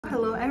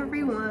Hello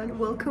everyone,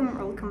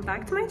 welcome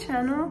back to my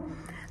channel.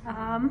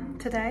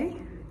 Today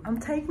I'm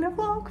taking a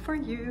vlog for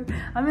you.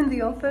 I'm in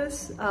the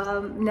office.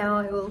 Now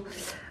I will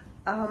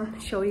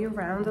show you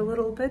around a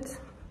little bit.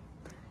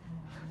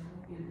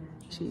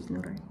 She's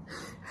Nure.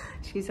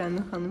 She's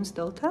Aynur Hanım's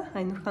daughter.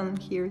 Aynur Hanım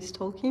here is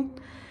talking.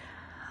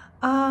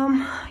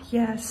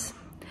 Yes,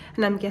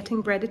 and I'm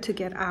getting ready to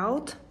get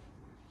out.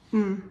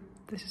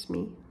 This is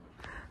me.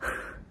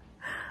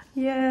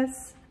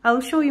 Yes,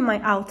 I'll show you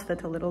my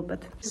outfit a little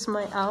bit. This is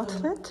my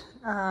outfit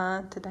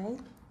today.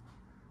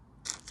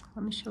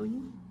 Let me show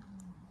you.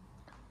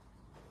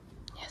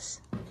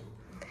 Yes,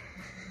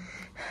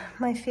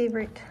 my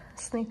favorite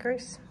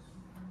sneakers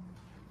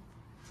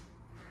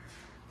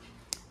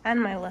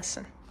and my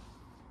lesson.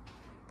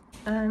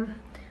 I'm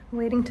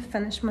waiting to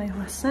finish my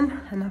lesson,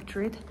 and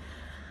after it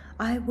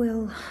I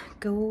will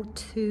go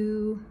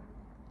to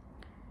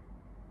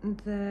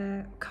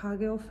the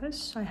cargo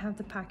office. I have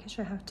the package,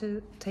 I have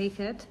to take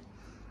it,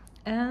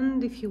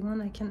 and if you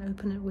want I can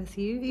open it with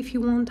you. If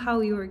you want, how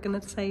you are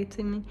gonna say it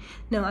to me.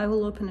 No, I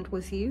will open it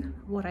with you,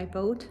 what I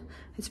bought.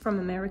 It's from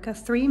America.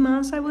 3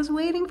 months I was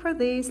waiting for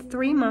this,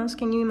 3 months,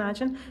 can you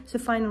imagine? So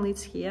finally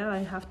it's here. I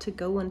have to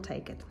go and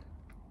take it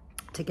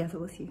together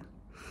with you.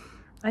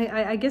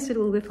 I guess it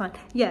will be fun.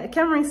 Yeah,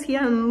 camera is here,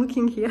 I'm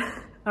looking here.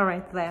 All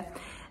right, there.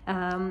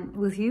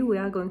 With you we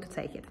are going to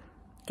take it.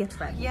 Get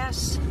ready.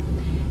 Yes,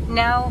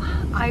 now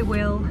I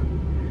will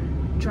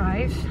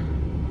drive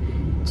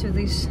to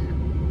this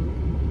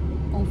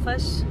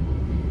office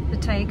to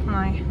take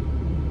my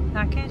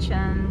package,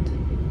 and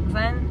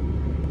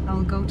then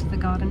I'll go to the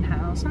garden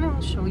house and I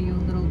will show you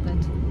a little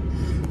bit.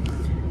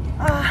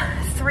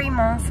 3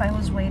 months I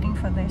was waiting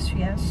for this.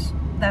 Yes,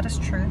 that is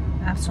true,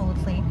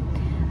 absolutely.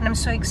 And I'm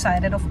so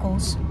excited, of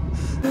course.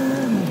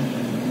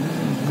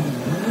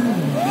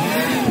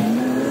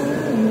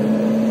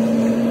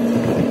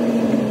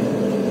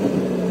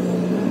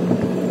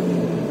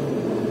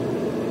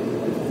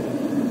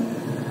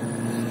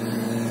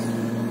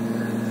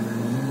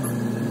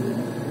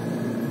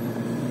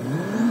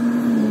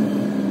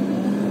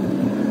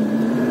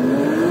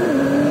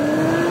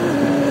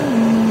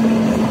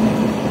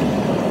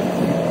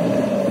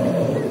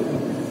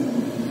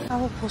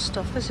 Our post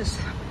office is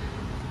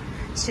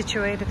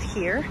situated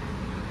here,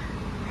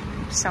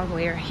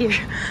 somewhere here.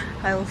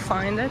 I will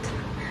find it.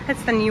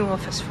 It's the new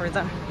office for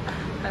them.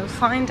 I will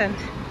find and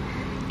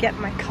get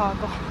my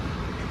cargo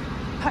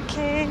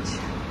package.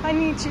 I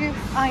need you.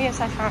 Ah, yes,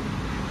 I found.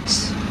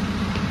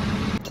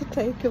 To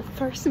take a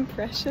first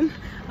impression,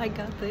 I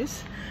got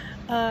this.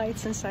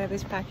 It's inside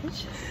this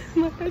package.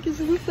 My package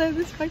is inside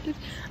this package.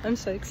 I'm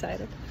so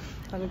excited.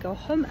 I'm gonna go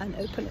home and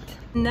open it.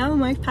 Now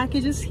my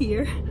package is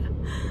here.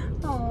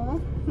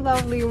 Oh,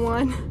 lovely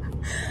one.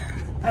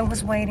 I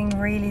was waiting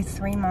really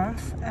 3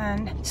 months,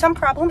 and some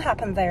problem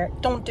happened there.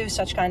 Don't do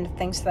such kind of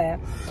things there.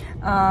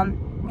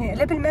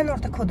 Ben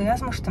orada kodu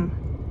yazmıştım.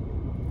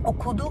 O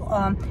kodu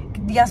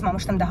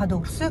yazmamışdım daha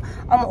doğrusu,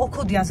 ama o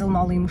kod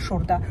yazılmalıymış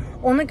orada.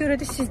 Ona göre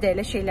de siz de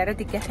elə şeylərə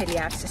diqqət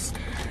eləyərsiniz.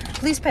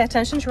 Please pay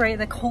attention to read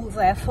the code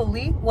there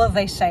fully, what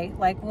they say,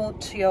 like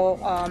what your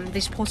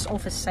this post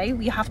office say.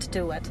 You have to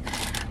do it.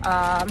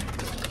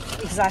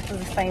 Exactly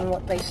the same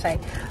what they say.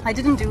 I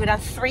didn't do it at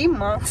 3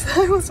 months.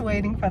 I was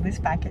waiting for this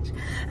package,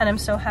 and I'm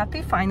so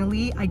happy.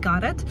 Finally I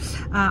got it.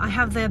 I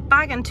have the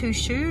bag and 2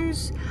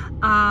 shoes.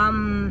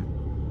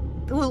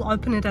 We'll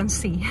open it and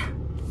see.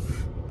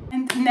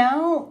 And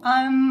now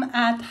I'm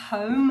at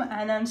home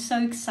and I'm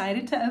so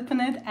excited to open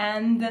it,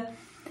 and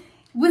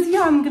with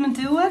you I'm gonna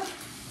do it.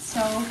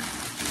 So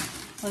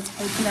let's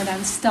open it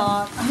and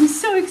start. I'm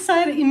so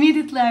excited.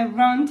 Immediately I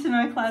run to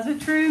my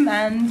closet room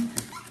and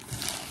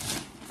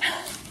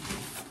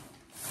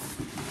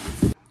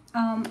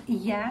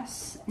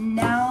yes,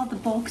 now the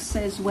box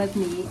is with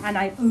me and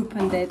I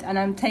opened it, and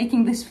I'm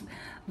taking this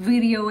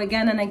video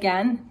again and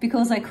again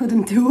because I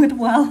couldn't do it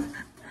well.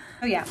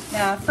 So yeah,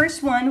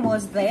 first one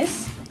was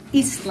this,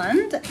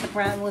 Iceland. The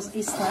brand was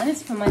Iceland.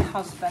 It's for my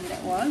husband.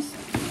 It was.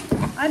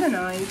 I don't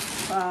know if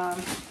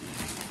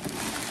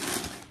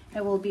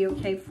it will be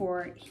okay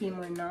for him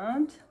or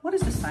not. What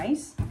is the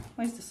size?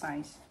 What is the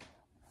size?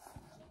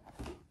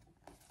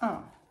 Oh,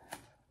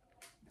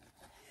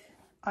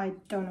 I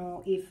don't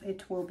know if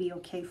it will be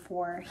okay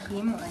for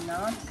him or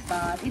not,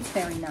 but it's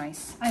very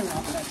nice. I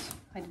love it.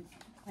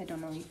 I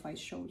don't know if I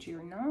showed you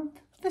or not.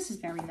 This is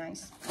very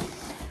nice.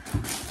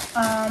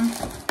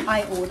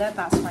 I ordered,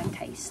 that's my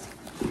taste.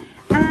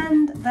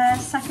 And the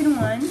second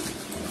one,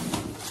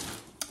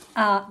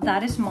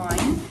 that is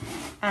mine.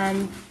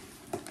 And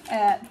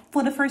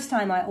for the first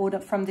time I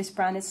ordered from this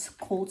brand. It's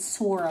called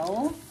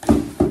SOREL.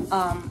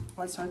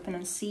 Let's open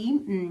and see.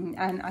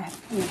 And I have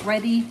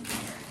already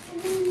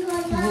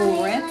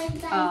wore it,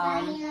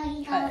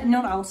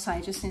 not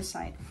outside, just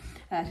inside,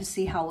 to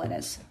see how it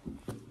is.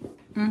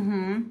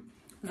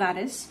 That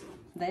is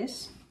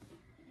this.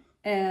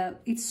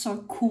 It's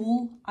so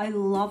cool. I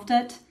loved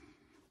it.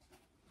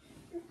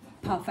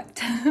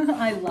 Perfect.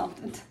 I loved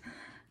it.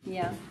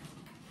 Yeah,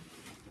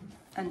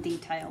 and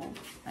detail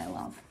I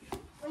love.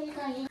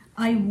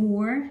 I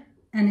wore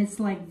and it's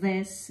like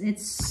this.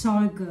 It's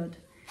so good.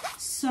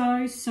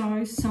 So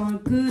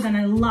good, and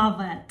I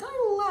love it.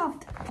 I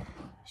loved it.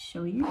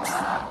 Show you.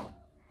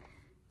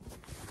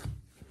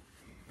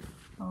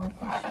 Oh,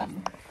 I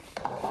can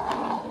show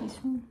you. This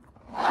one.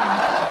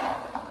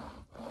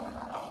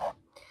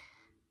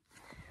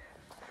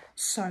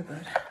 So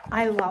good.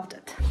 I loved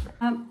it.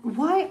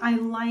 Why I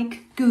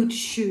like good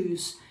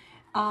shoes?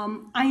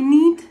 I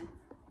need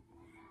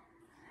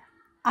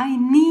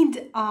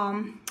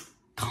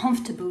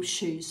comfortable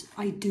shoes.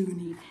 I do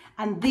need,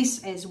 and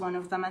this is one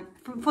of them. And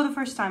for the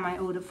first time I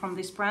ordered from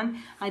this brand.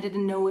 I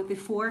didn't know it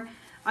before.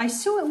 I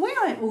saw it where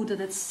I ordered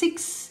it,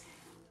 fifth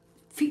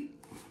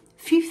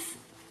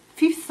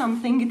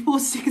something. It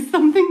was sixth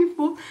something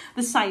before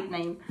the site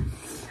name.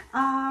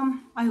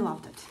 I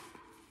loved it.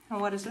 And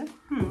what is it?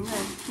 No,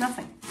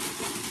 nothing.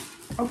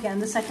 Okay,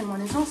 and the second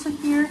one is also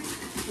here.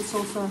 It's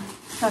also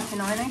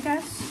 39, I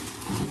guess.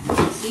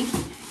 See,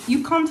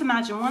 you can't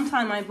imagine. One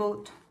time I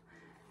bought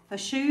the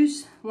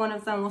shoes. One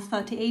of them was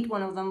 38,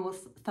 one of them was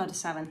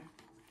 37.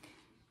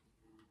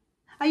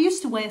 I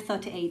used to wear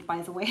 38,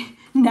 by the way.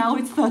 Now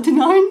it's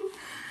 39.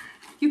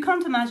 You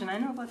can't imagine, I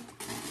know, but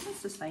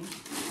it's the same.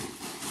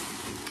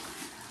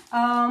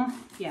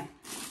 Yeah.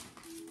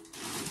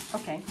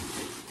 Okay.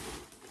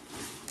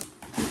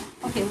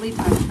 Okay,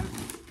 later I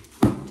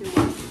can do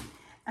it.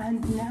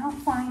 And now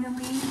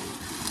finally,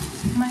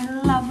 my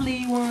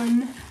lovely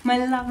one.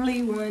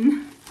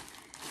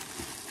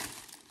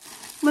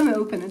 Let me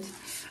open it.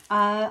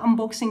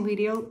 Unboxing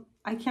video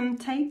I can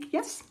take,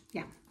 yes?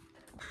 Yeah.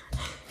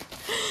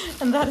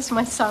 And that is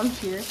my son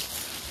here.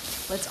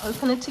 Let's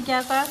open it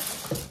together.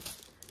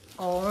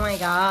 Oh my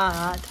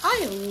god,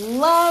 I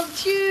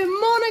loved you,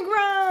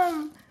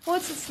 monogram.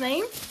 What's its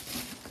name?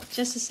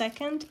 Just a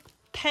second.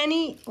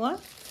 Penny, what?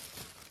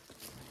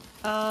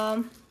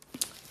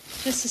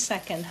 Just a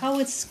second. How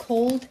it's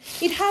called?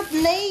 It had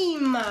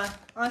name.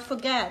 I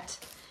forget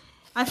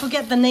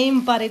the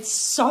name, but it's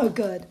so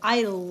good.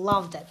 I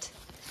loved it.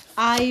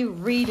 I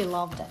really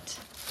loved it.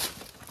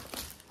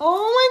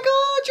 Oh my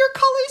god, your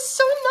color is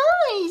so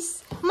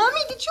nice.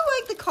 Mommy, did you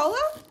like the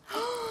color?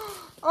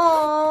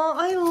 Oh,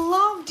 I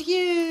loved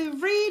you.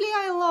 Really,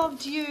 I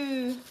loved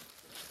you.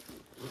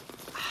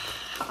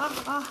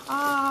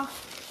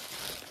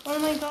 Oh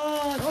my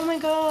god, oh my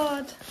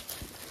god.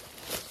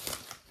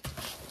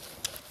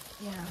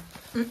 Yeah.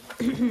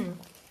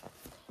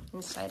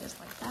 Inside is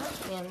like that,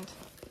 and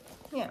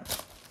yeah.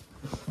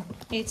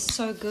 It's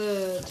so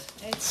good.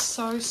 It's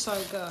so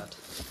good.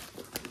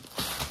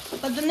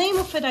 But the name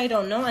of it I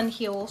don't know. And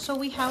here also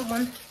we have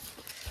one.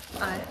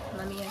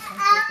 Let me, I can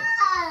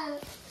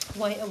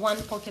take it.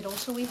 One pocket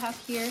also we have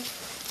here, and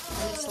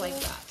it's like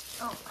that.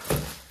 Oh,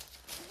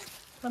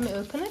 let me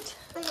open it.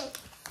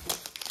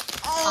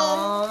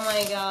 Oh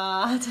my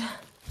god,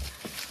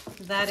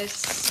 that is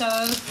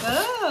so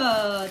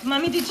good.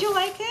 Mommy, did you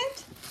like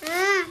it?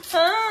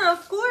 Ah,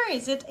 of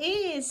course, it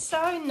is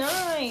so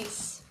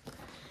nice.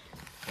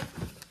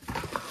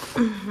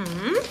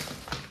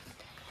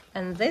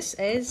 And this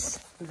is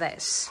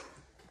this.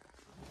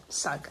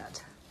 So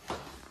good.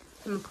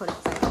 Let me put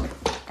it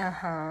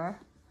there.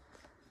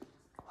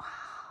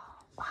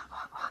 Wow.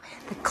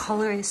 The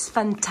color is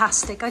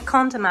fantastic. I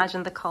can't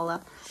imagine the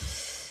color.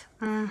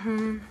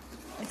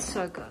 It's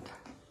so good.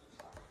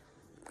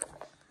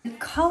 The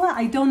color,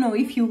 I don't know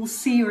if you will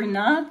see or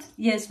not.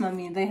 Yes,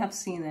 mommy, they have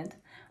seen it.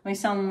 My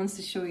son wants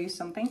to show you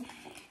something.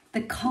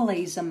 The color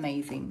is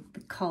amazing.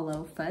 The color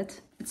of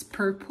it. It's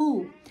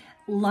purple.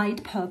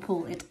 Light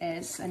purple it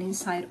is. And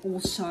inside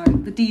also,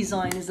 the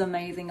design is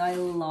amazing. I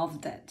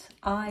loved it.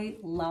 I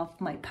love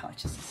my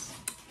purchases.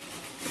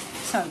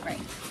 So great.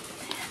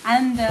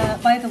 And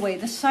by the way,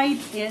 the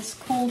site is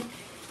called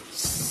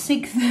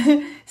sixth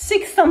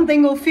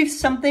something or fifth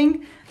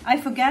something. I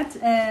forget,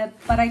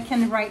 but I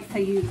can write for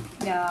you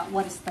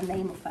what is the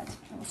name of it.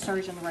 I'll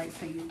search and write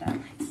for you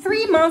then.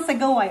 3 months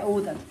ago I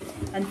ordered,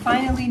 and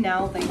finally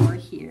now they were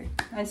here.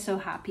 I'm so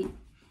happy.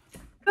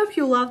 Hope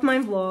you loved my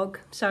vlog.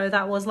 So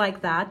that was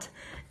like that.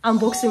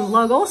 Unboxing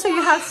vlog. Also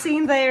you have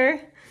seen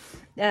there,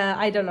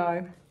 I don't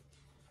know,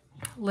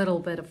 little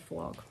bit of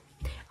vlog.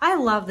 I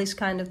love this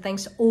kind of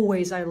things,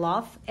 always I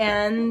love.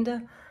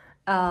 And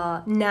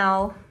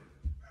now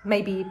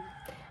maybe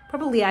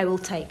probably I will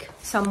take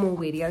some more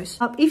videos.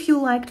 If you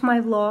liked my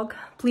vlog,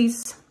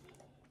 please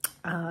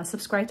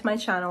subscribe to my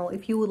channel.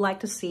 If you would like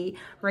to see,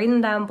 write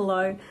them down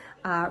below,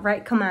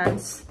 write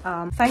comments.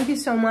 Thank you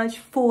so much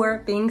for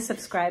being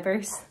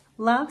subscribers.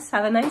 Loves,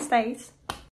 have a nice day.